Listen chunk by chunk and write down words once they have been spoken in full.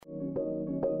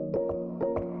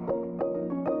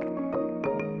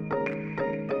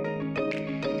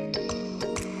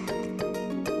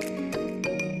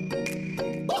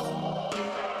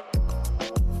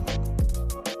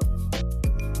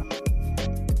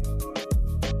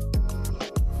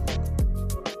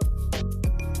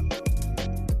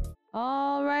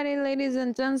ladies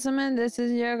and gentlemen. This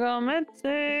is your girl Mitzi,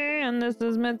 and this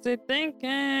is Mitzi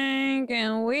Thinking,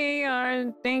 and we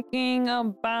are thinking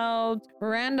about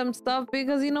random stuff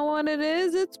because you know what it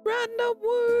is? It's random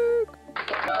work.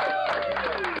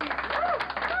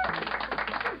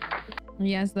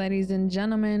 Yes, ladies and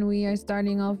gentlemen, we are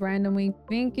starting off Random Week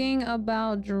thinking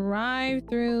about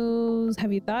drive-thrus.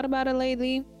 Have you thought about it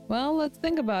lately? Well, let's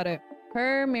think about it.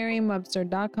 Per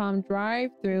Merriam-Webster.com,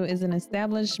 drive-thru is an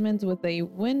establishment with a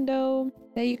window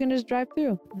that you can just drive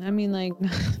through. I mean, like,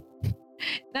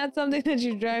 not something that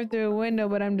you drive through a window,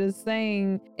 but I'm just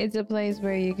saying it's a place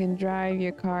where you can drive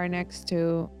your car next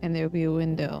to and there'll be a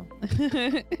window.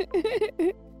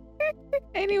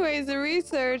 Anyways, the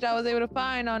research I was able to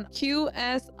find on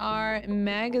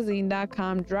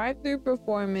QSRmagazine.com, Drive-Thru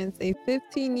Performance, a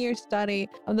 15-year study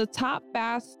of the top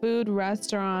fast food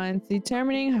restaurants,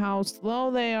 determining how slow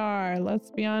they are.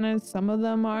 Let's be honest, some of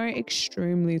them are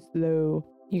extremely slow.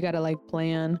 You gotta like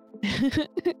plan.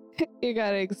 You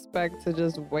gotta expect to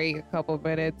just wait a couple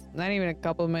minutes, not even a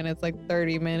couple minutes, like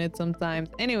 30 minutes sometimes.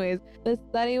 Anyways, the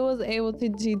study was able to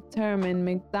determine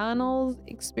McDonald's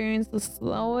experienced the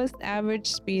slowest average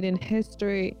speed in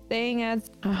history, staying at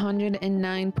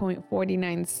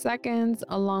 109.49 seconds,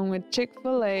 along with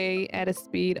Chick-fil-A at a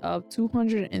speed of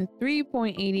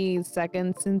 203.88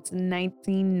 seconds since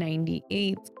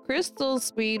 1998. Crystal's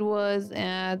speed was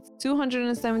at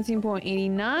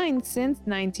 217.89 since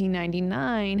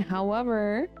 1999.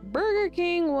 However, Burger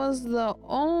King was the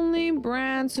only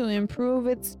brand to improve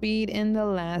its speed in the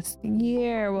last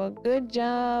year. Well, good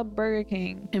job, Burger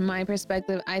King. In my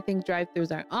perspective, I think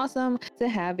drive-thrus are awesome to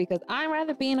have because I'd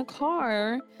rather be in a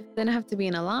car than have to be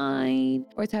in a line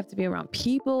or to have to be around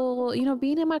people. You know,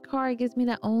 being in my car gives me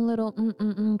that own little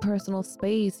personal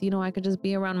space. You know, I could just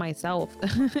be around myself,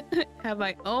 have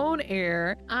my own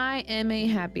air. I am a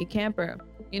happy camper.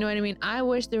 You know what I mean? I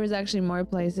wish there was actually more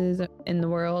places in the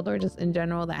world or just in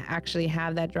general that actually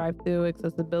have that drive-through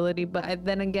accessibility. But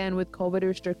then again, with COVID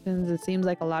restrictions, it seems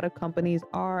like a lot of companies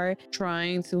are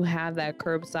trying to have that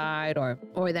curbside or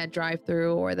that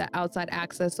drive-through or that outside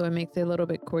access, so it makes it a little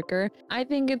bit quicker. I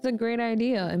think it's a great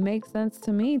idea. It makes sense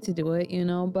to me to do it, you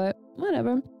know, but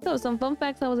whatever. So some fun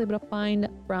facts I was able to find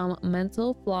from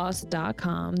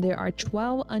mentalfloss.com. There are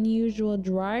 12 unusual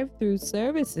drive-through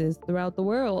services throughout the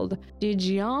world. Did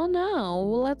y'all know?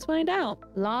 Well, let's find out.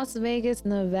 Las Vegas,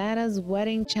 Nevada's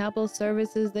wedding chapel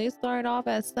services, they start off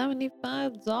at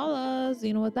 $75.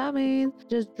 You know what that means?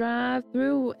 Just drive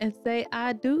through and say,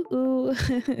 I do.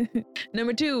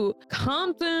 Number 2,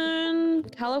 Compton,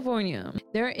 California.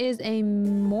 There is a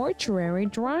mortuary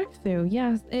drive-through.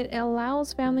 Yes, it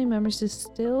allows family members to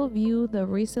still view the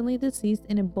recently deceased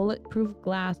in a bulletproof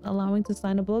glass, allowing to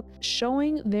sign a book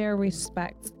showing their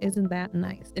respects. Isn't that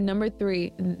nice? And number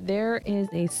 3, there is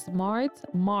a Smart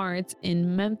Mart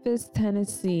in Memphis,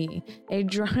 Tennessee, a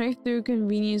drive-through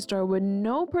convenience store with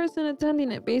no person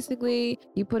attending it. Basically,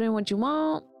 you put in what you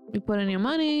want, you put in your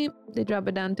money, they drop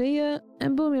it down to you,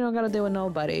 and boom, you don't gotta deal with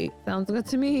nobody. Sounds good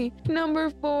to me. Number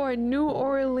 4, New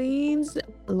Orleans,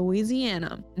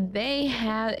 Louisiana. They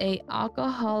have a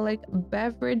alcoholic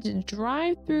beverage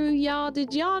drive-through, y'all.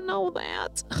 Did y'all know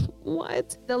that?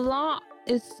 What? The law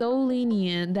is so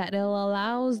lenient that it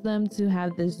allows them to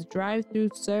have this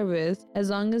drive-through service. As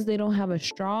long as they don't have a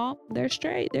straw, they're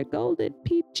straight, they're golden,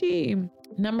 peachy.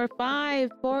 Number 5,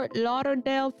 Fort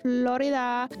Lauderdale,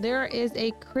 Florida. There is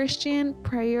a Christian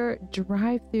prayer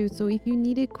drive-through. So if you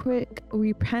need a quick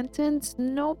repentance,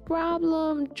 no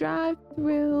problem, drive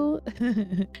through.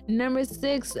 Number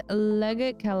 6,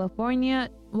 Leggett, California.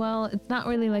 Well, it's not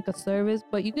really like a service,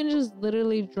 but you can just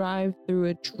literally drive through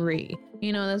a tree.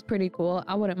 You know, that's pretty cool.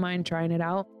 I wouldn't mind trying it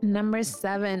out. Number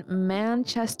 7,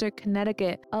 Manchester,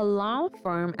 Connecticut. A law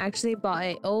firm actually bought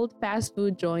an old fast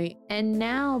food joint, and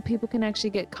now people can actually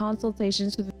get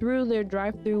consultations through their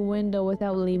drive-through window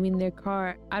without leaving their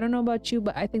car. I don't know about you,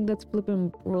 but I think that's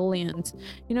flipping brilliant.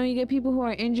 You know, you get people who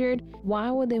are injured.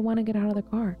 Why would they want to get out of the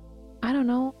car? I don't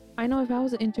know. I know if I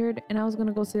was injured and I was going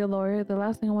to go see a lawyer, the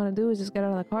last thing I want to do is just get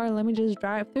out of the car and let me just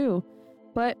drive through.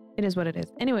 But it is what it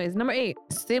is. Anyways, number 8,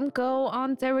 Simcoe,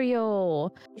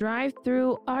 Ontario.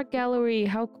 Drive-through art gallery.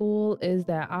 How cool is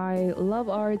that? I love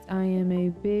art. I am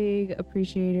a big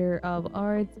appreciator of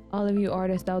art. All of you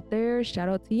artists out there, shout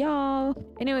out to y'all.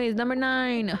 Anyways, number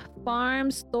 9,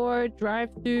 farm store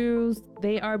drive-throughs.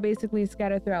 They are basically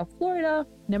scattered throughout Florida.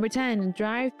 Number 10,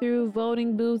 drive-through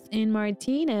voting booths in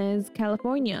Martinez,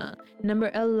 California. Number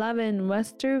 11,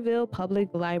 Westerville Public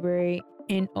Library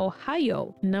in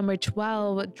Ohio. Number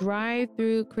 12,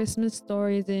 drive-through Christmas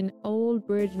stories in Old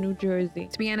Bridge, New Jersey.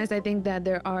 To be honest, I think that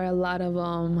there are a lot of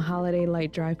holiday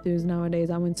light drive-throughs nowadays.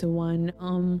 I went to one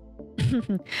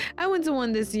I went to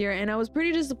one this year and I was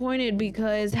pretty disappointed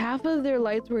because half of their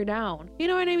lights were down. You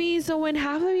know what I mean? So when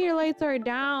half of your lights are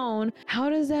down, how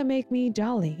does that make me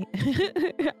jolly?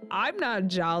 I'm not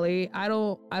jolly. I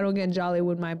don't get jolly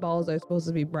when my balls are supposed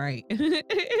to be bright.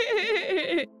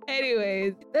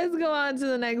 Anyways, let's go on to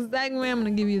the next segment. I'm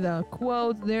gonna give you the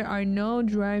quotes. There are no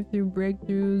drive-through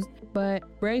breakthroughs, but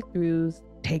breakthroughs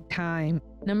take time.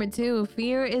 Number 2,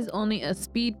 fear is only a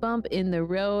speed bump in the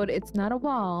road. It's not a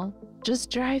wall.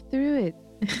 Just drive through it.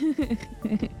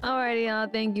 Alrighty, y'all.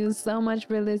 Thank you so much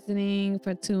for listening.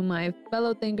 To my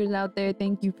fellow thinkers out there,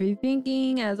 thank you for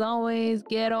thinking. As always,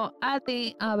 quiero a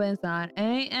ti a pensar.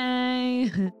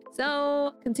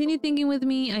 So continue thinking with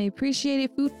me. I appreciate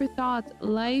it. Food for thought.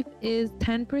 Life is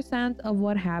 10% of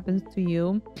what happens to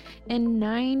you and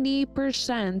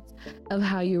 90% of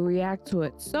how you react to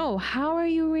it. So how are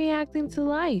you reacting to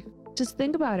life? Just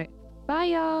think about it. Bye,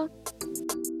 y'all.